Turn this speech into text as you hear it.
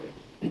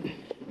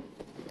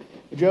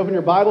Would you open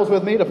your Bibles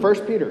with me to 1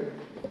 Peter?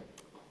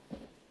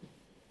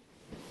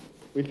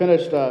 We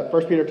finished 1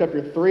 Peter chapter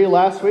 3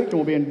 last week, and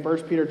we'll be in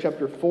 1 Peter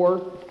chapter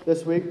 4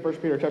 this week. 1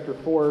 Peter chapter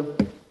 4,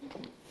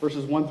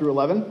 verses 1 through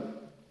 11.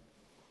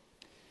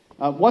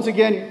 Once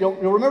again, you'll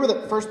remember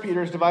that 1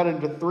 Peter is divided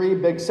into three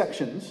big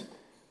sections,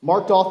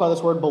 marked off by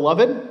this word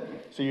beloved.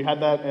 So you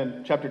had that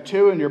in chapter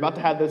 2, and you're about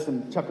to have this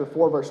in chapter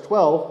 4, verse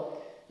 12.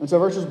 And so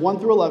verses 1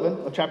 through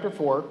 11 of chapter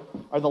 4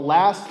 are the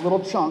last little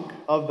chunk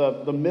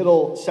of the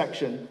middle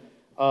section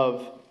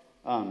of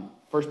 1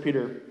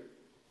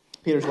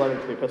 Peter's letter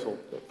to the epistle.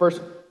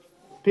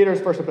 Peter's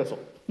first epistle.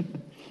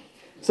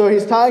 So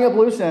he's tying up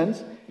loose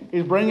ends.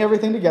 He's bringing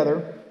everything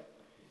together.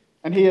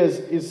 And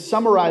he's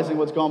summarizing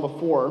what's gone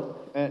before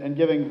and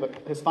giving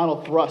his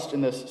final thrust in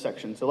this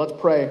section. So let's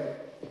pray,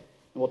 and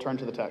we'll turn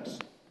to the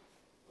text.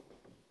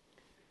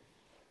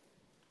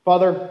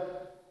 Father,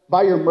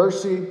 by your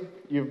mercy,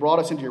 you've brought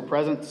us into your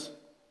presence.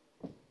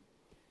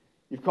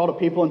 You've called a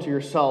people into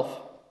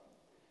yourself.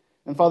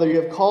 And Father,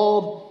 you have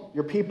called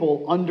your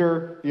people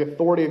under the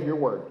authority of your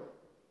word.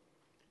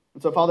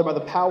 And so, Father, by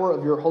the power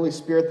of your Holy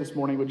Spirit this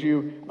morning, would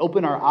you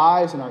open our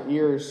eyes and our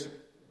ears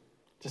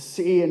to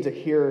see and to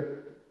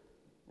hear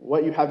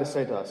what you have to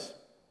say to us?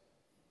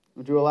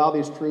 Would you allow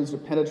these truths to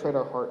penetrate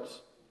our hearts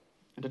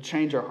and to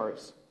change our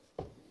hearts?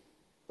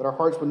 That our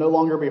hearts would no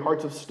longer be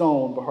hearts of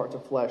stone, but hearts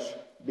of flesh,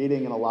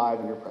 beating and alive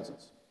in your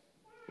presence.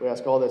 We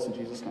ask all this in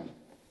Jesus' name.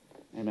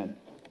 Amen.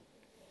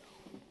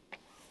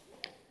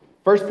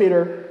 1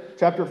 Peter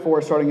chapter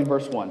 4, starting in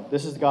verse 1.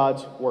 This is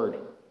God's word.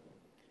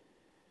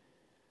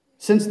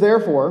 Since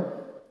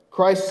therefore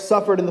Christ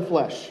suffered in the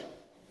flesh,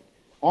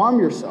 arm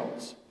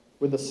yourselves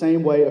with the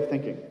same way of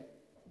thinking.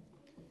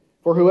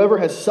 For whoever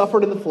has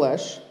suffered in the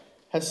flesh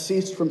has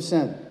ceased from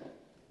sin,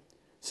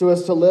 so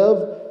as to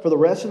live for the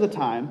rest of the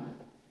time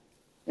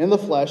in the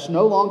flesh,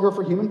 no longer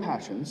for human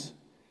passions,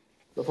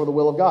 but for the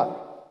will of God.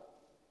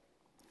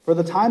 For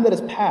the time that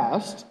is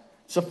past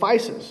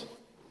suffices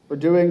for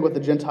doing what the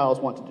Gentiles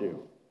want to do,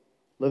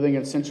 living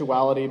in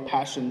sensuality,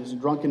 passions,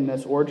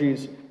 drunkenness,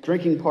 orgies,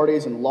 drinking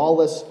parties, and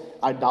lawless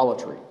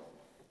idolatry.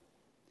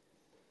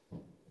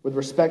 With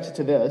respect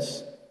to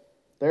this,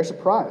 they are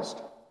surprised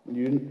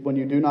when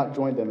you do not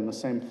join them in the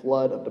same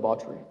flood of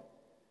debauchery,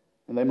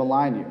 and they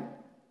malign you.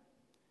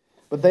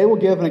 But they will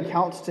give an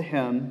account to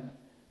him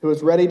who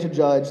is ready to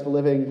judge the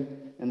living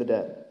and the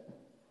dead.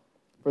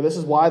 For this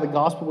is why the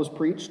gospel was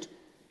preached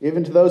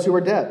even to those who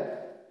are dead,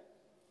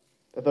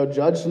 that though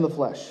judged in the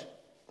flesh,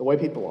 the way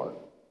people are,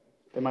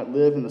 they might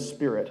live in the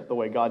spirit the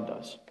way God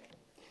does.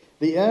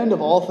 The end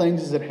of all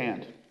things is at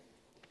hand.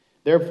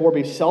 Therefore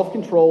be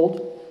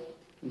self-controlled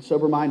and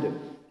sober-minded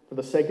for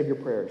the sake of your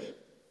prayers.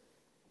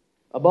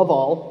 Above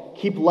all,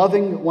 keep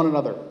loving one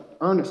another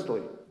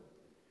earnestly,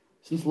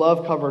 since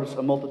love covers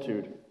a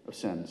multitude of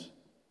sins.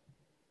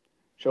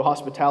 Show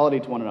hospitality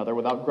to one another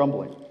without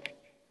grumbling.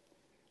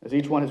 As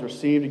each one has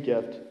received a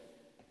gift,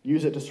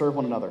 use it to serve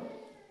one another,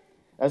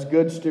 as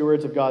good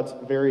stewards of God's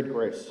varied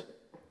grace.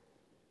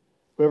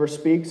 Whoever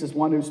speaks is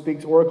one who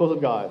speaks oracles of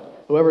God.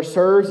 Whoever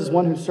serves is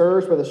one who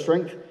serves by the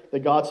strength that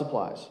God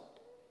supplies,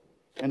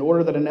 in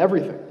order that in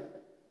everything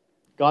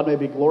God may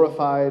be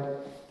glorified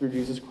through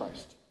Jesus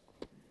Christ.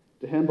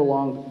 To him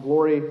belong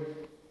glory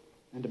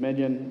and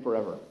dominion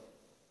forever.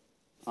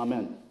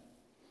 Amen.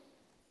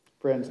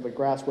 Friends, the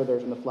grass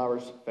withers and the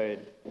flowers fade,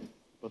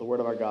 but the word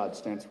of our God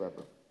stands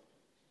forever.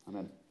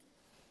 Amen.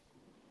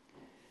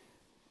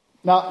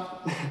 Now,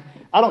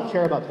 I don't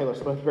care about Taylor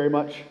Swift very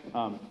much.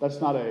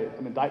 That's not an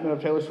indictment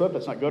of Taylor Swift.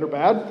 That's not good or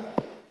bad.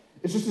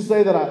 It's just to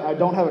say that I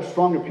don't have a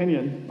strong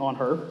opinion on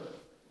her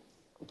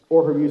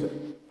or her music.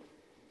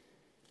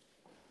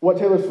 What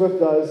Taylor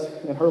Swift does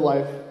in her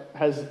life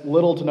has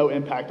little to no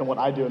impact on what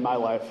I do in my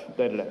life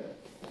day to day.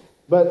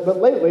 But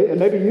lately, and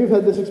maybe you've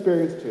had this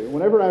experience too,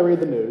 whenever I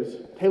read the news,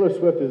 Taylor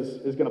Swift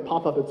is going to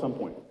pop up at some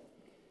point.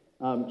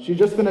 She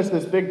just finished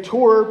this big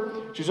tour.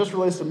 She's just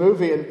released a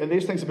movie, and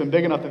these things have been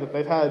big enough that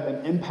they've had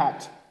an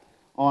impact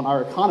on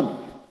our economy.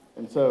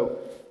 And so,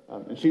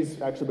 and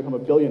she's actually become a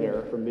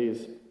billionaire from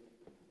these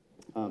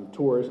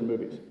tours and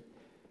movies.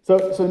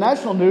 So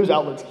national news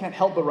outlets can't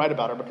help but write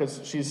about her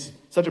because she's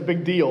such a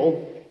big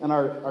deal in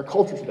our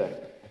culture today.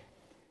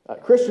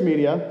 Christian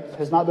media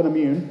has not been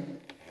immune.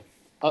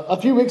 A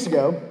few weeks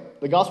ago,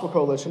 the Gospel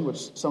Coalition,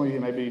 which some of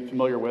you may be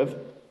familiar with,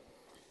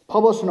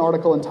 published an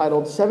article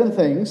entitled 7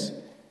 Things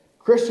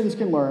Christians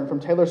Can Learn from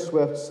Taylor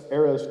Swift's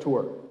Eras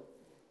Tour.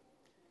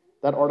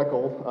 That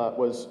article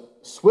was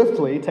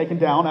swiftly taken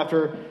down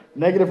after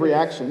negative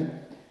reaction,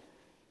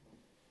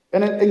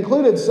 and it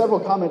included several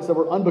comments that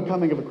were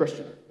unbecoming of a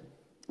Christian.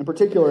 In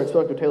particular, it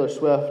spoke of Taylor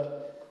Swift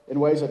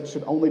in ways that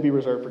should only be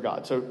reserved for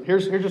God. So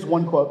here's just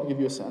one quote to give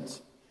you a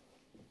sense.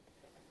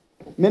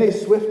 Many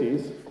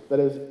Swifties,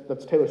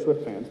 that's Taylor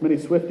Swift fans, many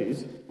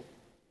Swifties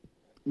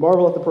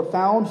marvel at the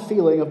profound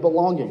feeling of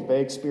belonging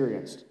they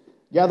experienced,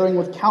 gathering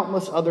with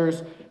countless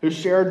others who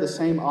shared the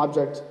same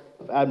object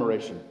of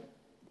admiration.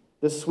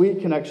 This sweet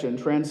connection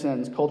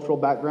transcends cultural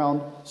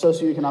background,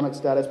 socioeconomic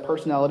status,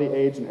 personality,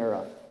 age, and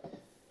era.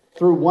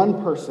 Through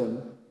one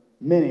person,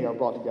 Many are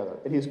brought together.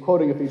 And he's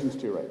quoting Ephesians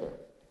 2 right there.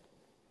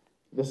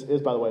 This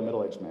is, by the way, a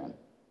middle-aged man.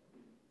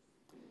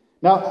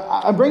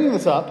 Now, I'm bringing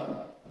this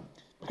up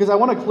because I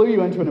want to clue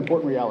you into an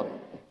important reality.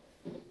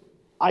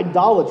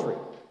 Idolatry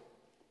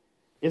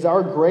is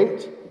our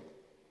greatest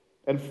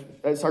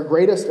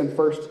and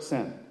first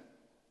sin.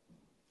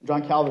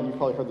 John Calvin, you've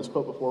probably heard this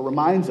quote before,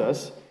 reminds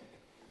us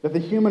that the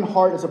human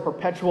heart is a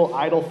perpetual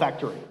idol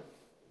factory.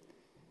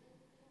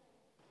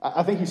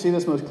 I think you see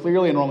this most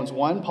clearly in Romans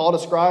 1. Paul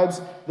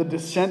describes the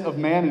descent of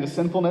man into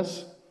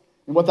sinfulness.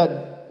 And what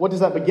does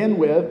that begin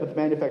with the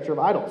manufacture of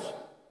idols?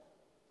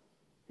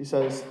 He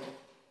says,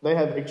 they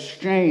have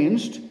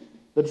exchanged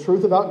the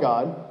truth about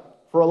God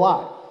for a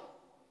lie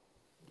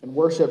and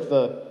worshiped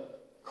the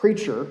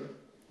creature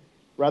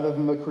rather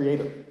than the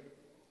Creator.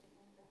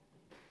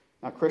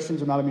 Now,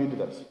 Christians are not immune to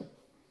this.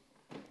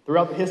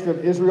 Throughout the history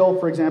of Israel,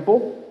 for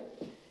example,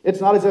 it's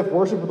not as if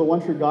worship of the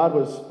one true God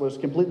was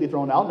completely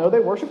thrown out. No, they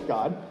worshiped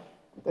God.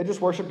 They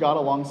just worshiped God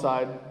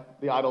alongside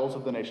the idols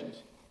of the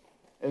nations.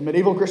 In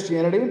medieval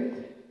Christianity,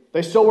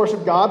 they still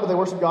worship God, but they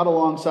worship God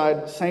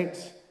alongside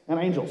saints and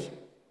angels.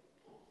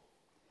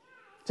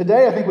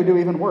 Today, I think we do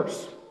even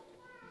worse.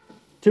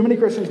 Too many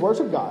Christians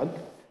worship God,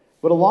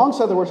 but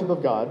alongside the worship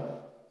of God,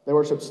 they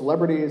worship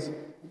celebrities,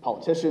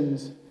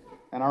 politicians,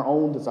 and our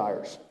own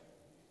desires.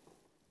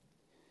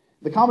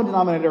 The common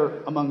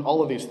denominator among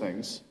all of these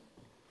things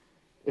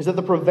is that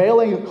the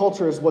prevailing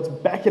culture is what's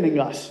beckoning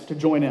us to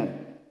join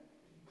in.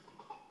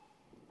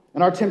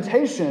 And our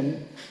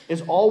temptation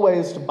is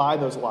always to buy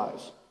those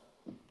lies.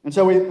 And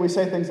so we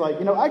say things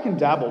like, I can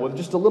dabble with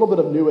just a little bit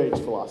of New Age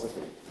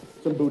philosophy,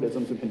 some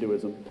Buddhism, some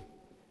Hinduism,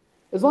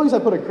 as long as I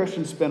put a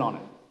Christian spin on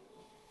it.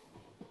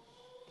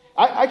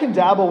 I can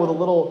dabble with a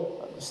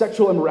little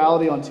sexual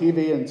immorality on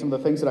TV and some of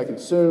the things that I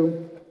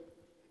consume,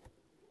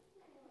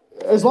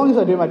 as long as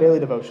I do my daily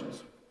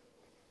devotions.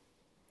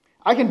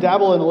 I can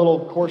dabble in a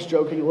little coarse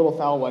joking, a little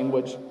foul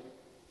language,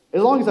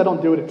 as long as I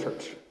don't do it at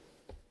church.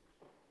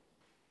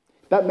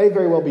 That may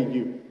very well be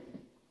you,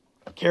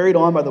 carried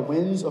on by the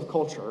winds of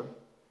culture,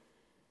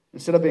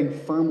 instead of being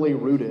firmly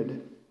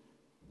rooted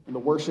in the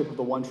worship of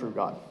the one true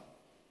God.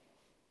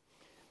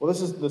 Well,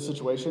 this is the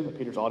situation that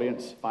Peter's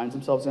audience finds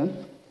themselves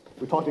in.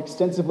 We talked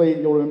extensively,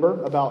 you'll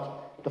remember,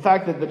 about the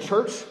fact that the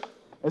church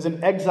is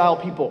an exile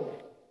people,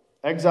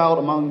 exiled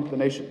among the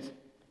nations.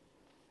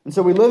 And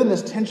so we live in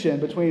this tension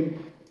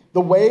between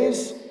the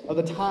ways of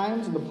the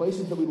times and the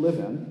places that we live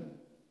in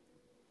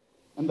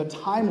and the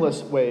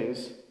timeless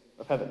ways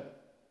of heaven.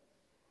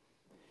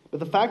 But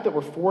the fact that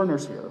we're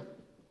foreigners here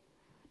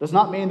does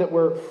not mean that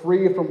we're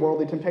free from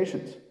worldly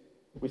temptations.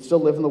 We still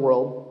live in the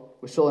world.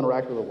 We still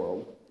interact with the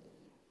world.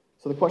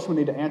 So the question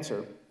we need to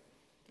answer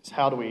is,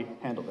 how do we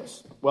handle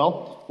this?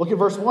 Well, look at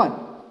verse 1.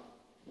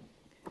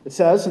 It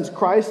says, since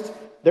Christ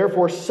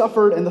therefore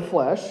suffered in the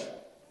flesh,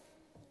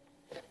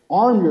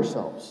 arm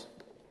yourselves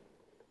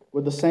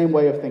with the same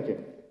way of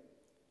thinking.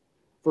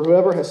 For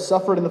whoever has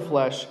suffered in the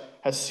flesh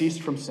has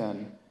ceased from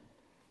sin,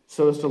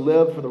 so as to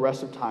live for the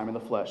rest of time in the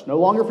flesh, no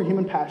longer for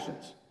human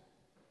passions,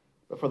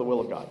 but for the will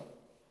of God.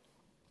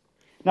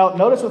 Now,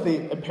 notice what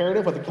the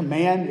imperative, what the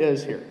command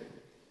is here.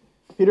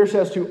 Peter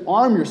says to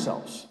arm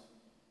yourselves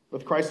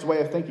with Christ's way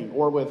of thinking,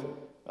 or with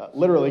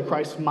literally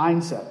Christ's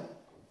mindset.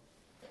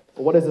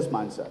 Well, what is this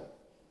mindset?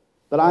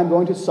 That I'm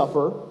going to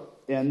suffer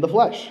in the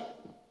flesh.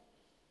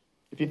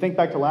 If you think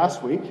back to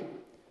last week,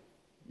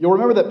 you'll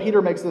remember that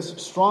Peter makes this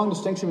strong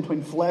distinction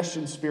between flesh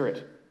and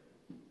spirit.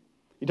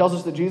 He tells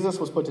us that Jesus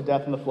was put to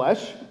death in the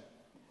flesh,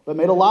 but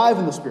made alive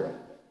in the spirit.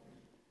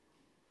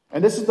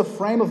 And this is the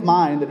frame of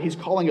mind that he's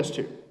calling us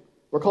to.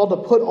 We're called to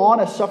put on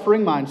a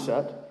suffering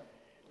mindset,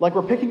 like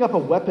we're picking up a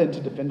weapon to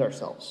defend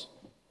ourselves.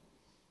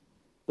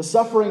 The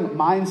suffering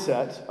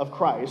mindset of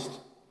Christ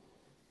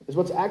is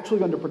what's actually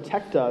going to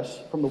protect us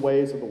from the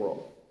ways of the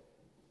world.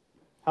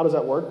 How does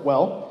that work?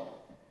 Well,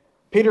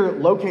 Peter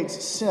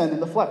locates sin in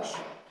the flesh.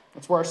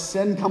 That's where our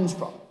sin comes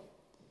from.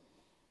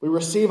 We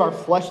receive our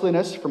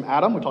fleshliness from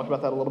Adam. We talked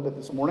about that a little bit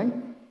this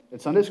morning in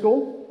Sunday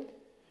school.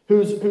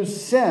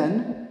 Whose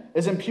sin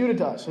is imputed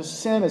to us. His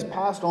sin is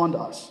passed on to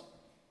us.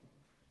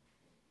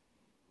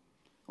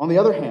 On the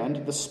other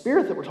hand, the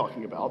Spirit that we're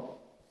talking about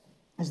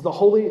is the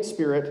Holy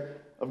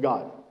Spirit of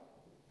God.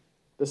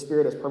 The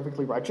Spirit is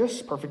perfectly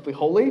righteous, perfectly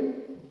holy.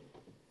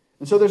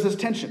 And so there's this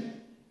tension.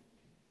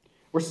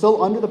 We're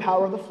still under the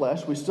power of the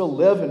flesh. We still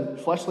live in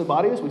fleshly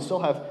bodies. We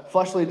still have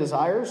fleshly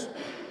desires.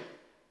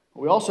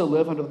 But we also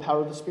live under the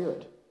power of the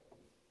Spirit,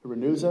 who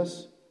renews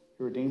us,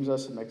 who redeems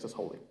us, and makes us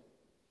holy.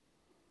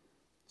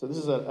 So this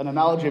is an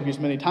analogy I've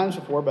used many times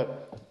before,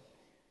 but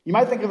you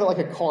might think of it like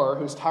a car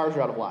whose tires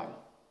are out of line.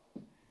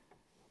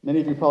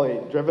 Many of you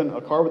probably driven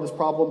a car with this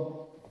problem.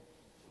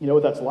 You know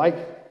what that's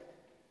like.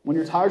 When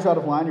your tires are out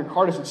of line, your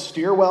car doesn't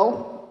steer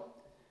well.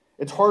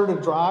 It's harder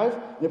to drive,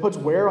 and it puts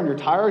wear on your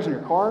tires and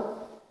your car.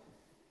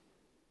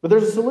 But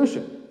there's a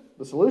solution.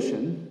 The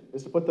solution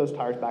is to put those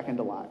tires back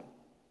into line.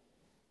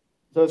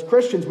 So as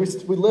Christians,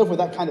 we live with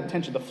that kind of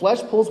tension. The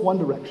flesh pulls one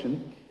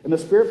direction, and the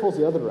Spirit pulls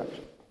the other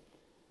direction.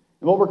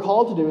 And what we're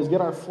called to do is get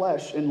our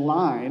flesh in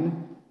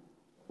line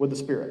with the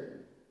Spirit.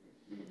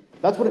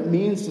 That's what it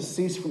means to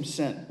cease from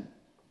sin.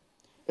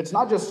 It's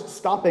not just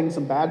stopping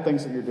some bad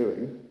things that you're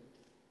doing.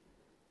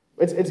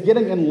 It's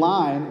getting in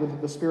line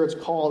with the Spirit's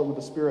call and with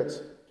the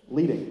Spirit's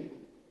leading.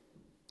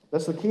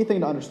 That's the key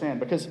thing to understand,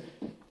 because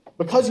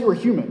you are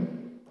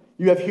human,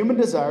 you have human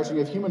desires, you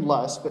have human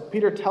lusts, but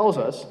Peter tells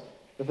us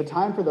that the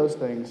time for those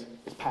things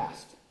is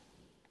past.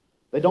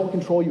 They don't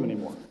control you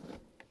anymore.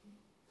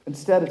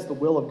 Instead, it's the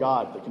will of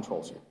God that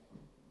controls you.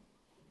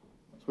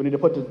 So we need to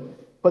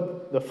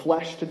put the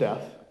flesh to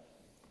death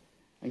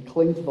and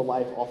cling to the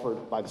life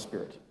offered by the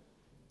Spirit.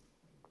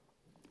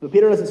 But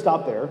Peter doesn't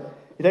stop there.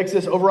 He takes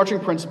this overarching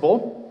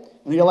principle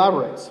and he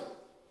elaborates.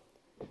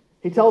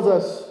 He tells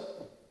us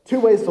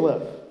two ways to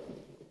live.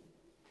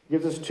 He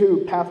gives us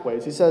two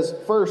pathways. He says,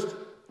 first,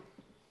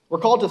 we're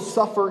called to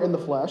suffer in the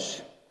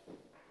flesh.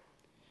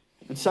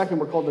 And second,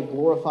 we're called to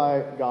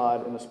glorify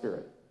God in the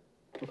Spirit.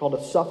 We're called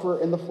to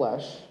suffer in the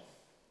flesh.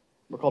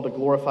 We're called to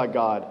glorify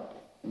God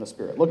in the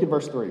Spirit. Look at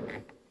verse 3.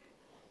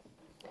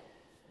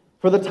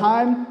 For the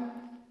time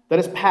that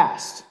is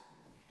past,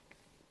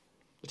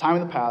 the time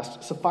in the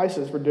past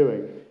suffices for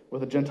doing what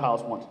the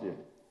Gentiles want to do.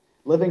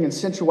 Living in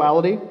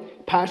sensuality,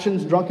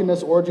 passions,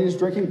 drunkenness, orgies,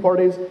 drinking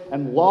parties,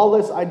 and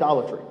lawless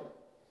idolatry.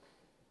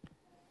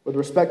 With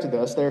respect to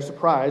this, they are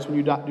surprised when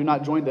you do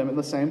not join them in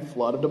the same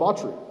flood of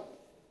debauchery.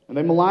 And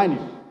they malign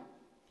you.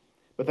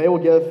 But they will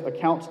give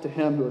account to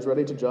him who is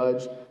ready to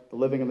judge the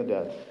living and the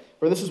dead.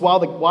 For this is why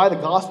the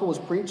gospel was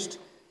preached,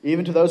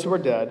 even to those who are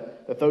dead,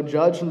 that though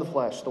judged in the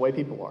flesh the way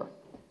people are,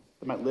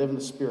 they might live in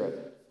the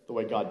Spirit the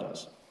way God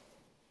does.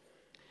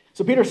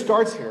 So Peter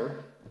starts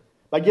here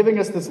by giving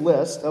us this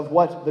list of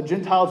what the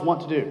Gentiles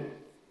want to do,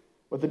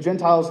 what the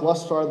Gentiles'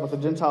 lusts are, what the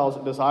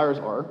Gentiles' desires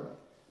are.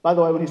 By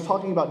the way, when he's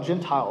talking about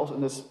Gentiles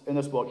in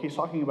this book, he's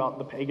talking about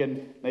the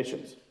pagan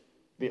nations,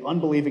 the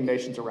unbelieving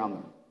nations around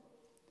them.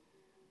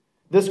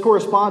 This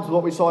corresponds with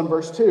what we saw in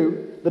verse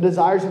 2, the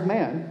desires of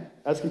man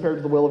as compared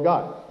to the will of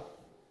God.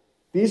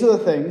 These are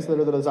the things that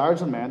are the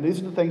desires of man. These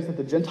are the things that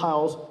the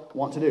Gentiles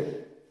want to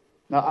do.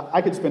 Now,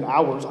 I could spend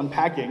hours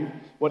unpacking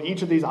what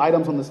each of these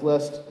items on this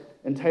list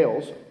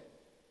entails,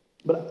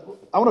 but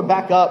I want to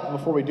back up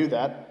before we do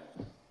that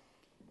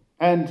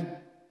and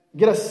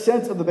get a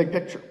sense of the big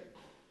picture.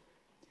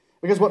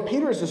 Because what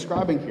Peter is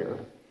describing here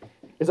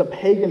is a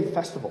pagan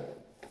festival.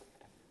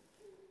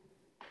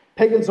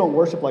 Pagans don't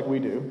worship like we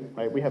do,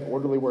 right? We have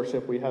orderly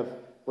worship. We have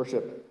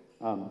worship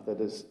that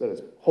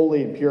is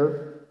holy and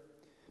pure.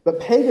 But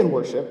pagan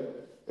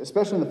worship,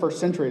 especially in the first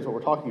century is what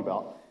we're talking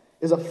about,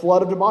 is a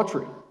flood of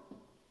debauchery.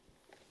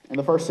 In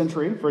the first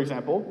century, for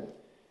example,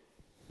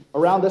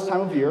 around this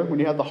time of year, when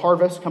you have the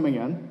harvest coming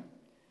in,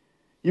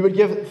 you would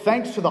give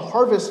thanks to the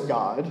harvest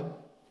god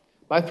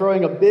by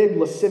throwing a big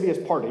lascivious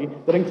party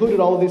that included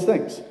all of these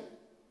things.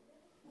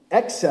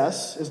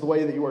 Excess is the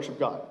way that you worship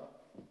God.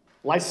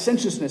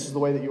 Licentiousness is the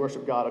way that you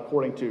worship God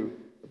according to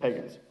the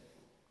pagans.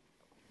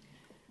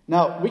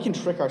 Now, we can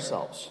trick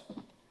ourselves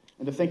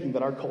into thinking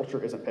that our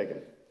culture isn't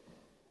pagan.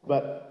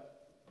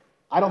 But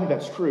I don't think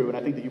that's true, and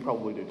I think that you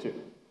probably do too.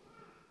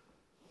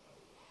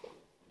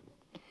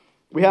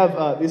 We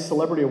have these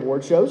celebrity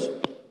award shows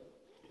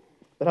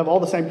that have all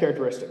the same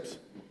characteristics.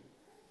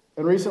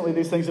 And recently,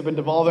 these things have been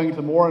devolving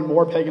into more and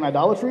more pagan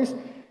idolatries.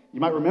 You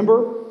might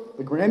remember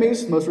the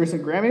Grammys, the most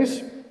recent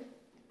Grammys,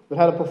 that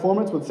had a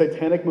performance with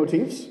satanic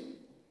motifs.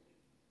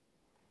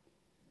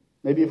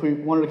 Maybe if we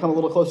wanted to come a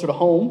little closer to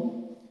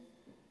home,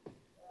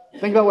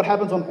 think about what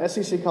happens on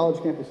SEC college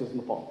campuses in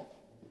the fall.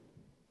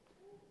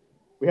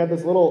 We have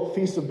this little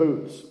feast of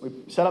booths. We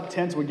set up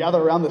tents, we gather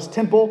around this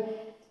temple,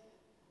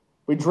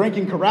 we drink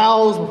in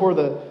corrals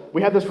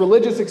we have this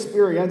religious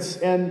experience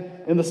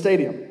in the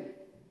stadium,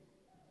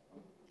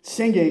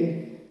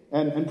 singing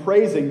and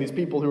praising these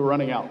people who are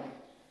running out.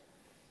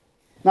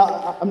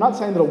 Now, I'm not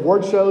saying that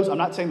award shows, I'm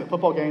not saying that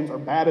football games are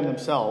bad in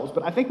themselves,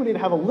 but I think we need to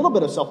have a little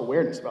bit of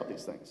self-awareness about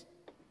these things.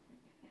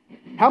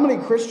 How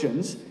many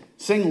Christians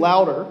sing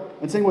louder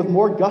and sing with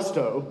more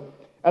gusto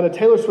at a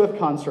Taylor Swift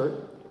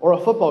concert or a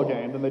football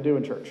game than they do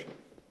in church?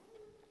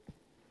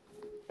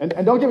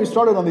 And don't get me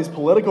started on these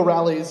political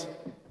rallies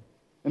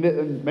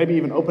and maybe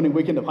even opening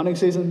weekend of hunting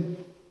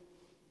season.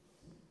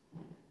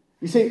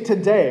 You see,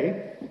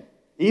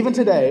 even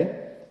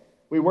today,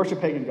 we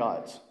worship pagan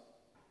gods.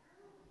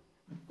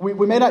 We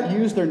may not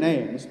use their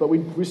names, but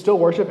we still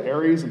worship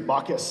Ares and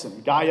Bacchus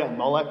and Gaia and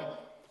Moloch.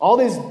 All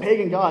these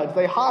pagan gods,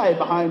 they hide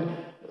behind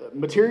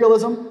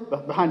materialism,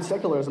 behind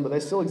secularism, but they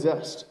still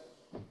exist.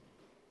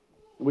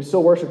 And we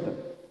still worship them.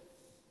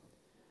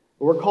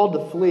 But we're called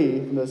to flee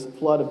from this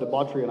flood of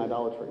debauchery and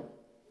idolatry.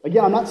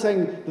 Again, I'm not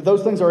saying that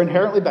those things are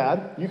inherently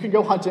bad. You can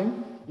go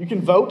hunting, you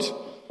can vote,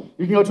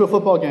 you can go to a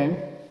football game.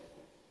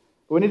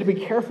 But we need to be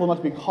careful not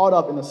to be caught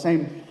up in the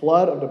same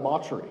flood of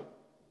debauchery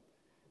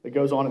that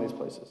goes on in these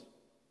places.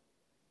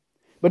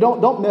 But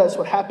don't miss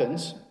what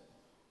happens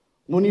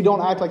when you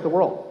don't act like the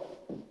world,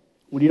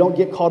 when you don't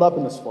get caught up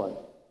in this flood.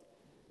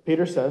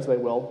 Peter says they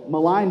will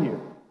malign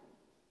you.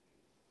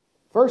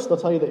 First, they'll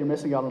tell you that you're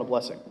missing out on a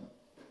blessing.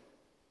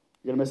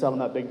 You're going to miss out on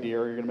that big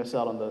deer. You're going to miss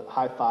out on the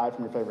high five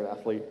from your favorite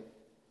athlete.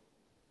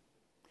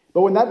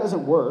 But when that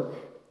doesn't work,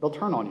 they'll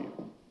turn on you.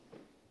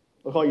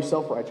 They'll call you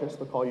self-righteous.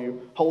 They'll call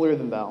you holier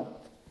than thou.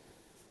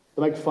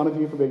 They'll make fun of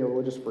you for being a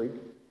religious freak.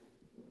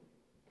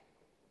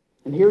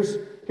 And here's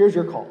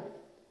your call.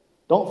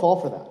 Don't fall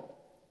for that.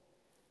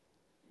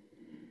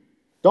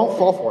 Don't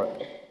fall for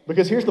it.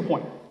 Because here's the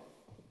point.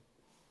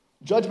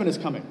 Judgment is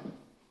coming.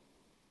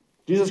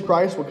 Jesus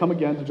Christ will come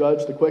again to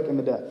judge the quick and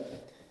the dead.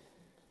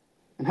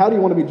 And how do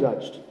you want to be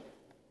judged?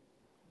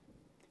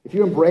 If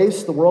you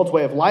embrace the world's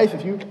way of life,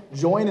 if you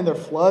join in their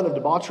flood of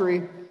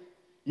debauchery,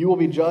 you will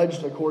be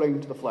judged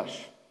according to the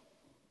flesh.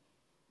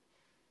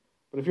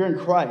 But if you're in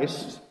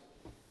Christ,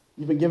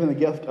 you've been given the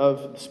gift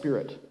of the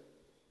Spirit.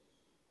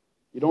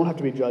 You don't have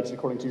to be judged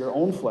according to your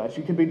own flesh.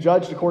 You can be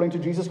judged according to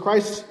Jesus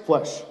Christ's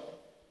flesh.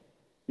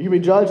 You can be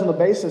judged on the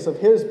basis of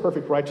his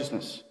perfect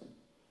righteousness.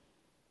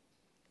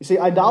 You see,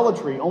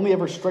 idolatry only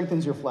ever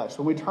strengthens your flesh.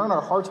 When we turn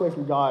our hearts away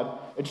from God,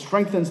 it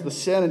strengthens the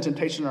sin and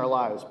temptation in our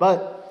lives.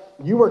 But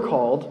you are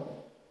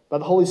called by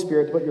the Holy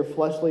Spirit to put your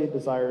fleshly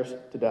desires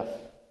to death.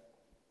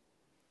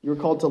 You are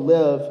called to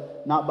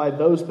live not by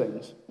those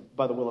things, but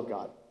by the will of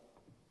God.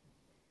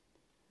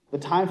 The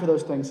time for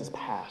those things is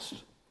past.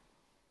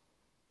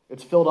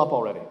 It's filled up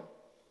already.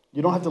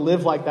 You don't have to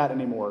live like that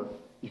anymore.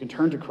 You can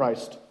turn to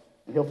Christ,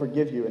 and he'll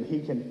forgive you, and he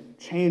can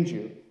change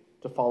you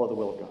to follow the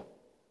will of God.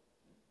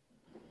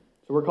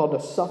 So we're called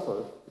to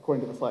suffer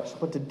according to the flesh,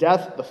 put to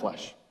death the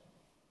flesh.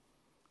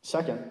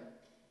 Second,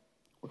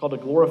 we're called to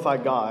glorify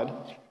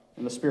God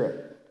in the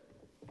Spirit.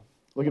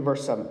 Look at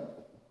verse 7.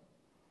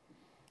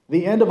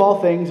 The end of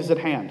all things is at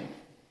hand.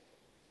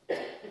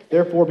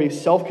 Therefore be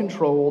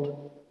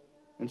self-controlled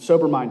and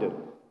sober-minded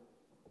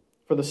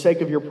for the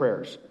sake of your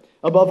prayers.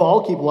 Above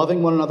all, keep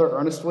loving one another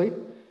earnestly,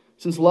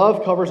 since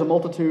love covers a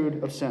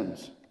multitude of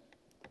sins.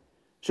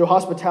 Show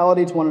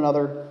hospitality to one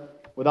another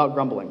without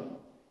grumbling.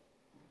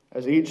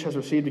 As each has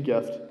received a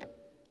gift,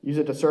 use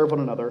it to serve one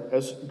another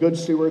as good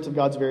stewards of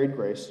God's varied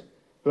grace.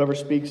 Whoever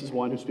speaks is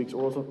one who speaks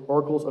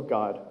oracles of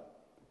God.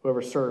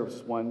 Whoever serves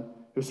is one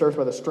who serves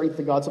by the strength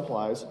that God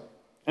supplies,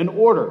 in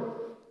order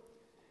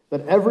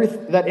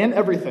that in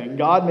everything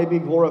God may be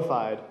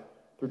glorified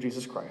through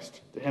Jesus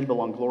Christ. To him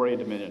belong glory and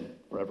dominion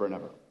forever and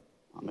ever.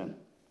 Amen.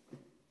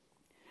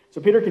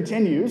 So Peter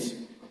continues,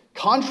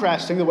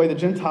 contrasting the way the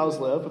Gentiles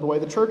live with the way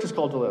the church is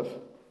called to live.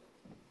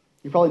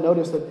 You probably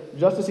noticed that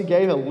just as he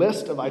gave a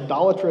list of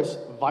idolatrous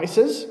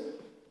vices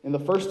in the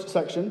first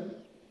section,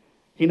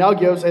 he now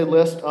gives a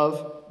list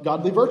of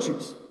godly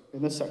virtues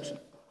in this section.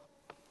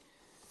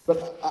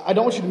 But I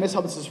don't want you to miss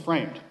how this is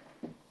framed.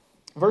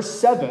 Verse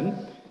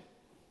 7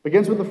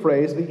 begins with the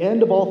phrase, the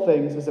end of all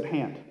things is at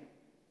hand.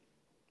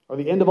 Or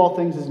the end of all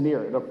things is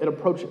near. It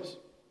approaches.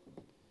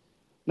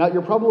 Now,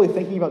 you're probably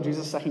thinking about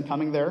Jesus' second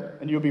coming there,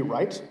 and you'll be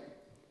right.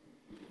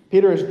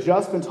 Peter has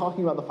just been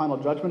talking about the final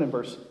judgment in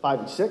verse 5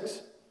 and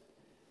 6,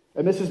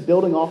 and this is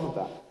building off of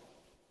that.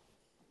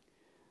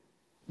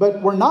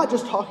 But we're not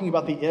just talking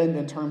about the end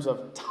in terms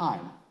of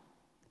time.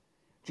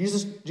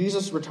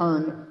 Jesus'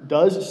 return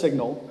does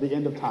signal the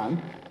end of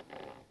time,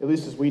 at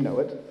least as we know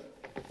it.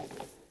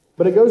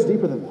 But it goes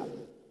deeper than that.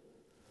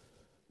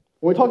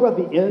 When we talk about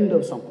the end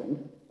of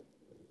something,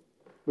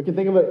 we can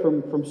think of it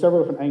from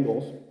several different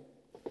angles.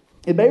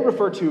 It may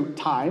refer to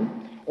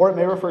time, or it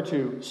may refer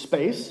to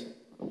space,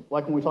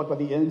 like when we talk about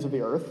the ends of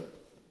the earth.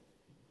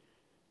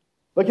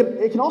 But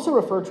it can also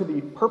refer to the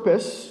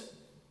purpose,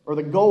 or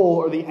the goal,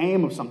 or the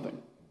aim of something.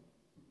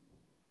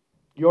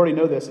 You already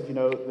know this if you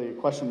know the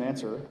question and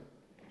answer.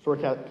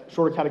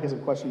 Shorter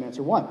Catechism question and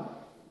answer 1.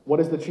 What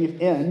is the chief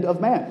end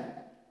of man?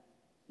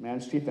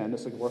 Man's chief end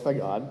is to glorify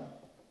God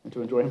and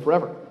to enjoy him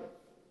forever.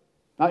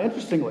 Now,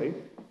 interestingly,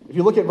 if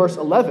you look at verse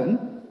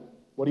 11,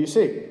 what do you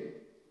see?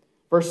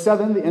 Verse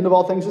 7, the end of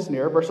all things is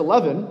near. Verse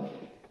 11,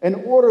 in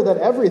order that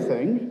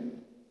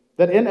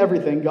in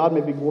everything God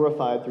may be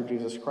glorified through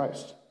Jesus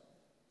Christ.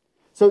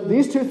 So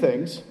these two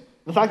things,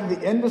 the fact that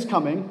the end is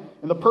coming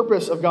and the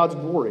purpose of God's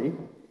glory,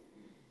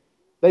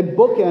 they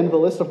bookend the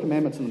list of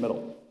commandments in the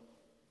middle.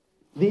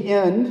 The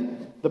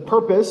end, the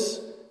purpose,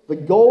 the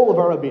goal of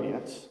our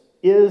obedience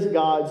is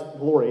God's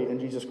glory in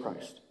Jesus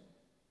Christ.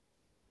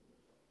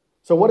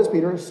 So what does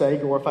Peter say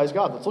glorifies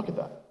God? Let's look at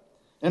that.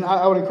 And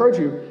I would encourage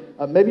you,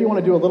 maybe you want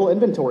to do a little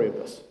inventory of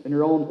this in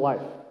your own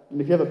life. And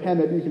if you have a pen,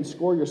 maybe you can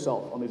score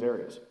yourself on these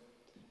areas.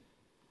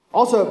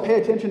 Also, pay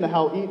attention to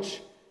how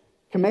each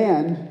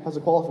command has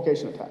a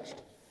qualification attached.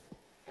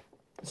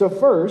 So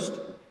first,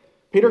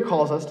 Peter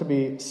calls us to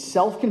be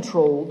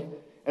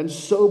self-controlled and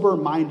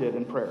sober-minded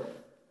in prayer.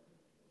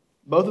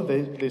 Both of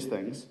these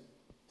things,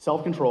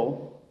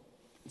 self-control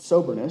and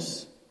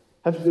soberness,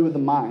 have to do with the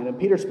mind. And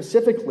Peter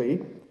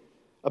specifically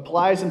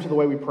applies them to the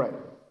way we pray.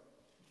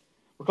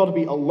 We're called to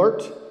be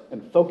alert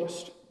and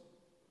focused.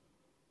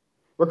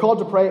 We're called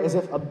to pray as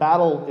if a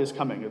battle is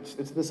coming.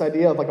 It's this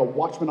idea of like a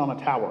watchman on a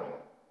tower.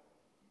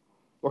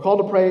 We're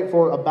called to pray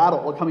for a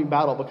battle, a coming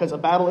battle, because a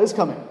battle is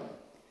coming.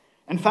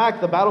 In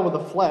fact, the battle with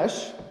the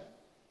flesh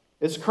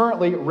is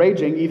currently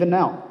raging even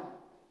now.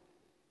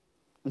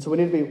 And so we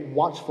need to be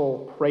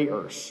watchful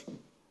prayers.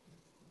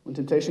 When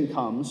temptation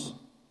comes,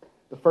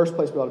 the first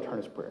place we ought to turn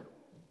is prayer.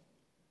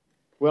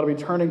 We ought to be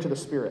turning to the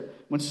Spirit.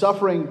 When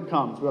suffering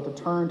comes, we ought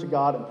to turn to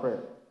God in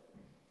prayer.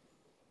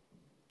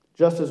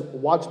 Just as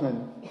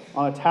watchmen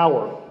on a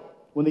tower,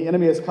 when the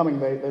enemy is coming,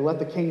 they let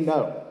the king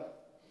know.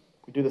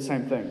 We do the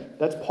same thing.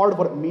 That's part of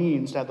what it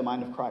means to have the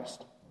mind of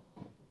Christ.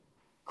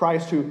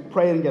 Christ who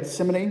prayed in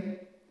Gethsemane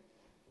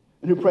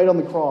and who prayed on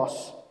the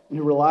cross and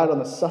who relied on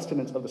the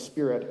sustenance of the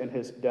Spirit in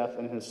his death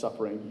and his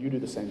suffering. You do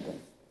the same thing.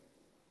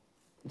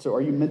 And so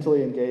are you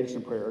mentally engaged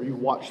in prayer? Are you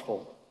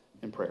watchful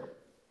in prayer?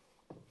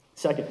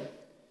 Second,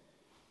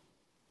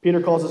 Peter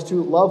calls us to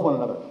love one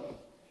another.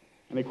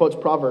 And he quotes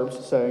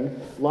Proverbs saying,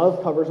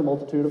 love covers a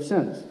multitude of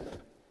sins.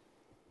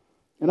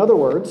 In other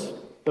words,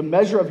 the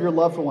measure of your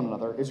love for one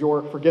another is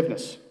your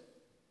forgiveness.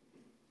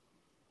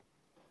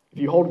 If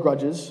you hold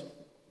grudges,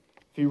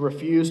 if you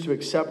refuse to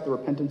accept the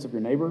repentance of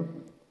your neighbor,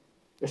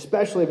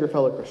 especially of your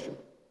fellow Christian,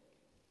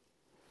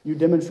 you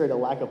demonstrate a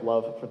lack of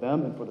love for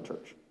them and for the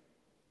church.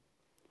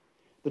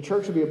 The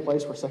church should be a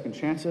place where second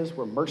chances,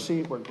 where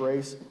mercy, where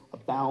grace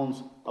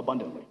abounds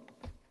abundantly.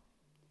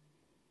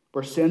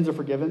 Where sins are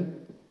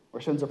forgiven,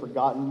 where sins are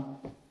forgotten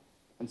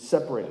and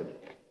separated,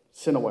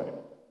 sin away.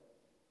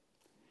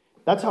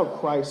 That's how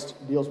Christ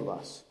deals with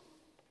us.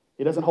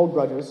 He doesn't hold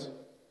grudges.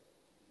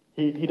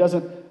 He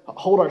doesn't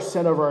hold our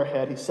sin over our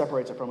head. He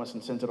separates it from us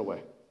and sends it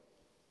away.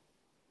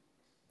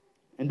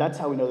 And that's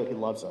how we know that he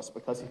loves us,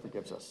 because he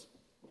forgives us.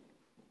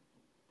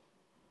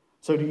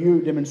 So do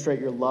you demonstrate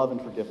your love and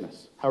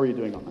forgiveness? How are you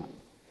doing on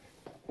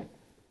that?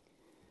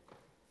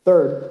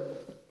 Third,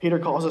 Peter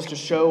calls us to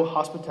show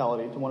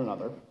hospitality to one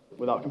another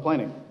without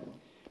complaining.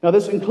 Now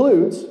this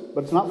includes,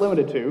 but it's not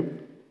limited to,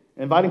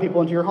 inviting people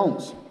into your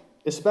homes,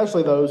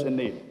 especially those in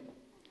need.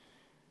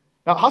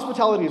 Now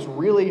hospitality is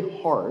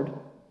really hard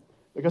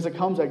because it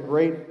comes at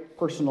great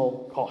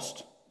personal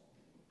cost.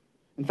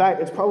 In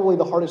fact, it's probably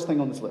the hardest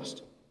thing on this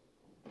list.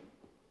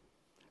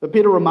 But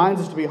Peter reminds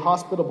us to be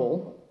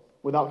hospitable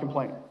without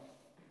complaining.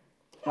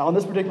 Now, on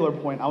this particular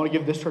point, I want to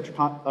give this church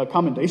a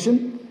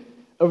commendation.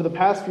 Over the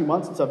past few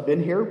months since I've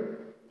been here,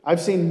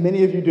 I've seen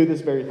many of you do this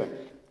very thing.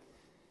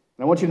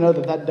 And I want you to know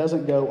that that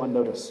doesn't go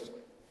unnoticed.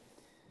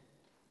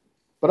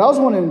 But I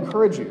also want to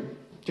encourage you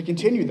to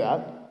continue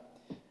that,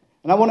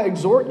 and I want to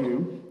exhort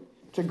you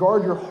to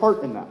guard your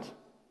heart in that.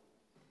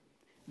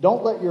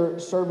 Don't let your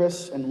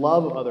service and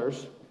love of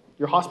others,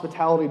 your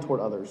hospitality toward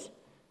others,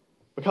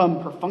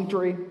 become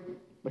perfunctory,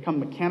 become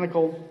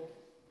mechanical.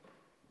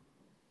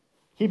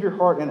 Keep your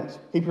heart in it.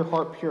 Keep your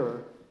heart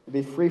pure and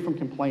be free from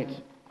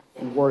complaint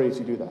and worry as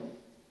you do that.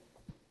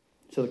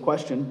 So the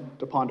question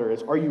to ponder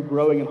is, are you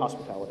growing in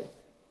hospitality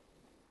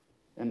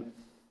and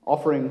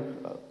offering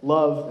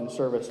love and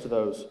service to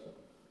those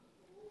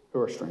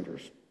who are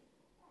strangers?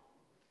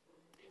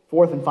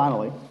 Fourth and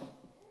finally,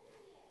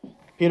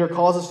 Peter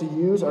calls us to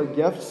use our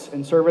gifts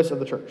in service of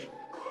the church.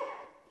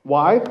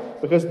 Why?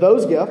 Because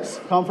those gifts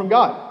come from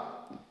God.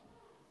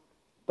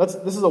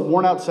 This is a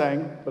worn-out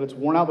saying, but it's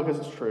worn out because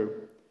it's true.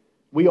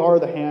 We are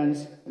the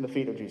hands and the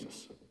feet of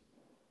Jesus.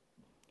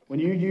 When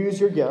you use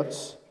your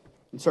gifts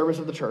in service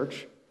of the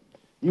church,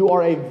 you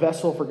are a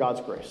vessel for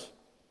God's grace.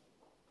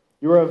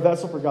 You are a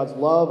vessel for God's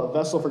love, a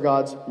vessel for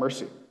God's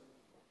mercy.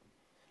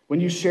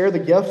 When you share the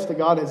gifts that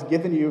God has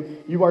given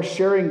you, you are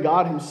sharing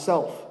God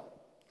himself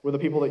with the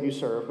people that you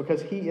serve,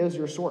 because he is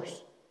your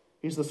source.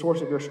 He's the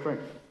source of your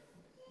strength.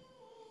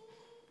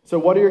 So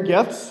what are your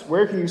gifts?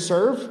 Where can you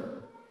serve?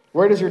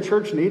 Where does your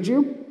church need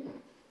you?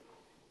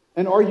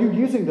 And are you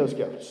using those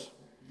gifts?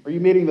 Are you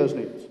meeting those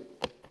needs?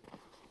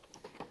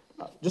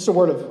 Just a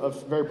word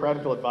of very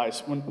practical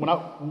advice. When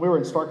we were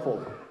in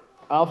Starkville,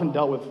 I often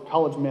dealt with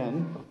college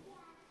men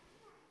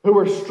who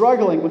were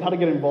struggling with how to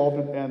get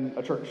involved in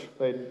a church.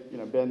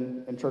 They'd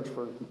been in church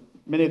for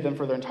many of them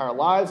for their entire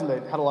lives, and they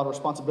had a lot of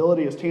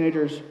responsibility as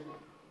teenagers.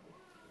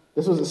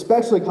 This was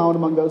especially common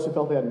among those who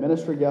felt they had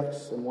ministry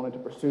gifts and wanted to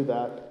pursue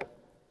that.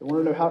 They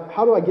wanted to know,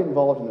 how do I get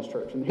involved in this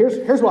church? And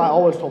here's what I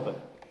always told them.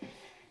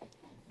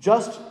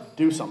 Just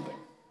do something.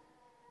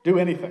 Do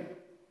anything.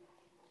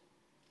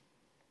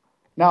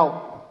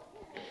 Now,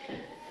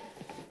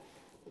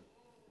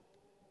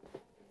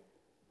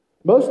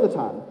 most of the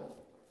time,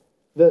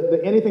 the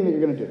anything that you're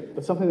going to do,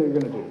 the something that you're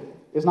going to do,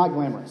 is not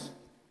glamorous.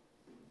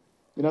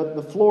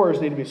 The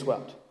floors need to be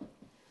swept.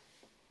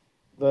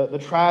 The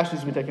trash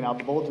needs to be taken out.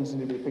 The bulletins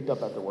need to be picked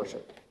up after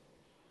worship.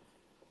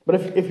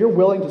 But if you're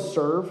willing to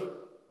serve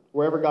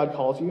wherever God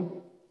calls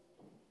you,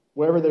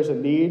 wherever there's a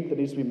need that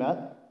needs to be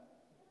met,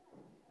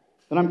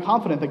 then I'm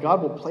confident that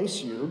God will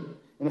place you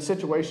in a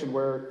situation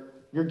where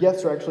your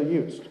gifts are actually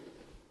used.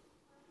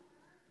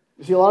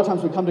 You see, a lot of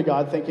times we come to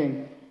God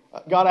thinking,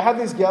 God, I have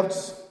these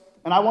gifts,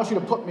 and I want you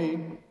to put me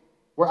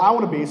where I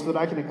want to be so that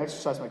I can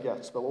exercise my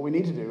gifts. But what we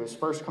need to do is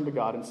first come to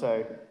God and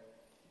say,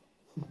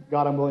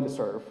 God, I'm willing to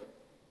serve.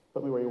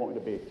 Put me where you want me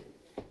to be.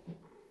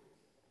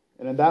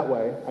 And in that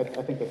way, I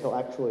think that he'll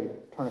actually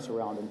turn us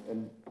around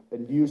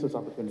and use those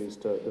opportunities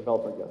to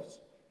develop our gifts.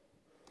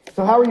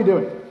 So how are you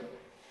doing?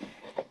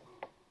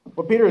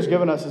 What Peter has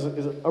given us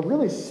is a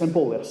really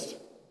simple list.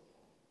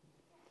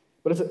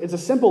 But it's a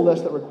simple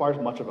list that requires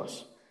much of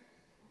us.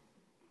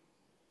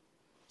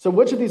 So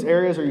which of these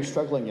areas are you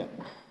struggling in?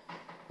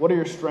 What are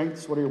your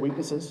strengths? What are your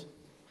weaknesses?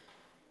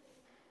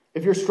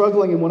 If you're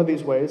struggling in one of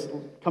these ways,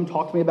 come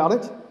talk to me about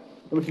it,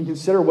 and we can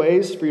consider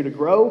ways for you to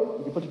grow.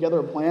 We can put together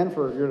a plan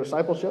for your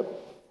discipleship.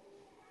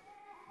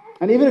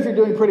 And even if you're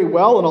doing pretty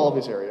well in all of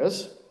these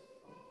areas,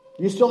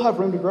 you still have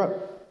room to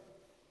grow.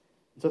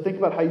 So think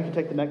about how you can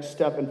take the next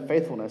step in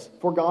faithfulness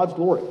for God's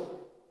glory.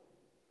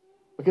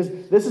 Because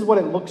this is what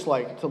it looks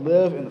like to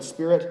live in the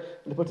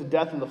Spirit and to put to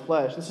death in the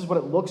flesh. This is what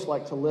it looks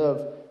like to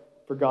live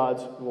for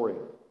God's glory.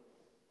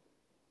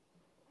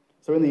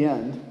 So in the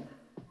end,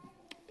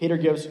 Peter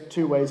gives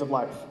two ways of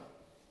life.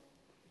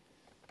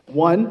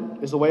 One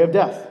is the way of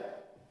death.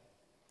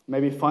 It may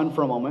be fun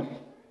for a moment,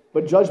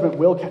 but judgment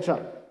will catch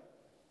up.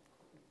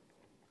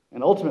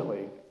 And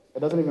ultimately, it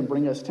doesn't even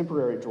bring us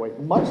temporary joy,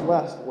 much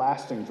less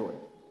lasting joy.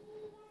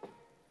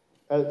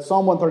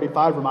 Psalm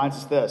 135 reminds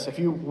us this: if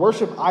you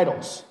worship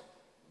idols,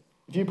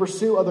 if you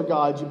pursue other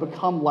gods, you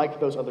become like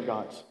those other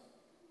gods.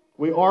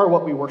 We are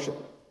what we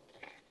worship.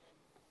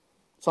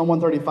 Psalm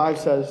 135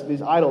 says,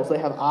 these idols, they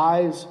have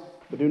eyes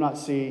but do not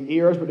see,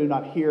 ears but do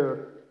not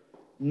hear,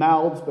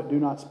 mouths but do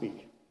not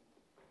speak.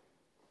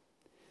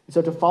 And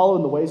so to follow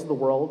in the ways of the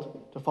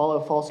world, to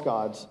follow false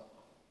gods,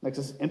 makes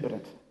us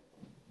impotent,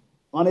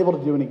 unable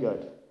to do any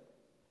good,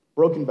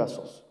 broken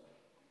vessels.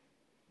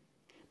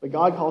 But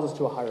God calls us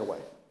to a higher way.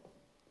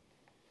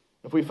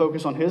 If we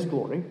focus on His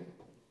glory,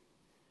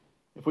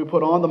 if we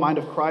put on the mind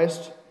of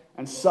Christ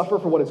and suffer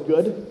for what is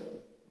good,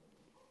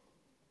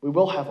 we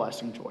will have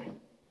lasting joy.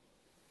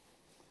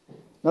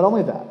 Not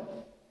only that,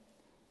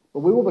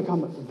 but we will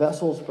become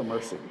vessels for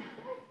mercy.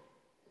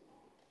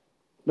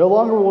 No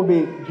longer will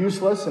we be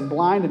useless and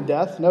blind and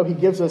deaf. No, He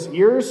gives us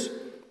ears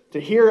to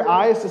hear,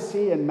 eyes to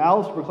see, and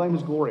mouths to proclaim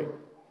His glory.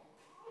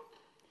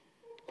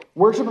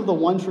 Worship of the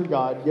one true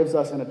God gives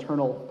us an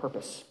eternal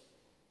purpose.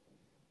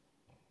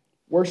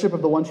 Worship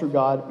of the one true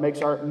God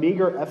makes our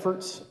meager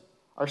efforts,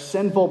 our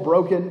sinful,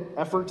 broken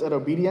efforts at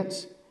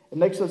obedience, it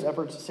makes those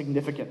efforts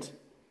significant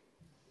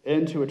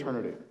into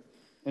eternity,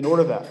 in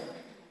order that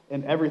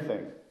in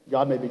everything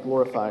God may be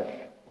glorified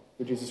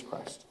through Jesus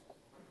Christ.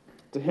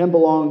 To Him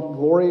belong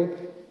glory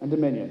and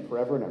dominion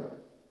forever and ever.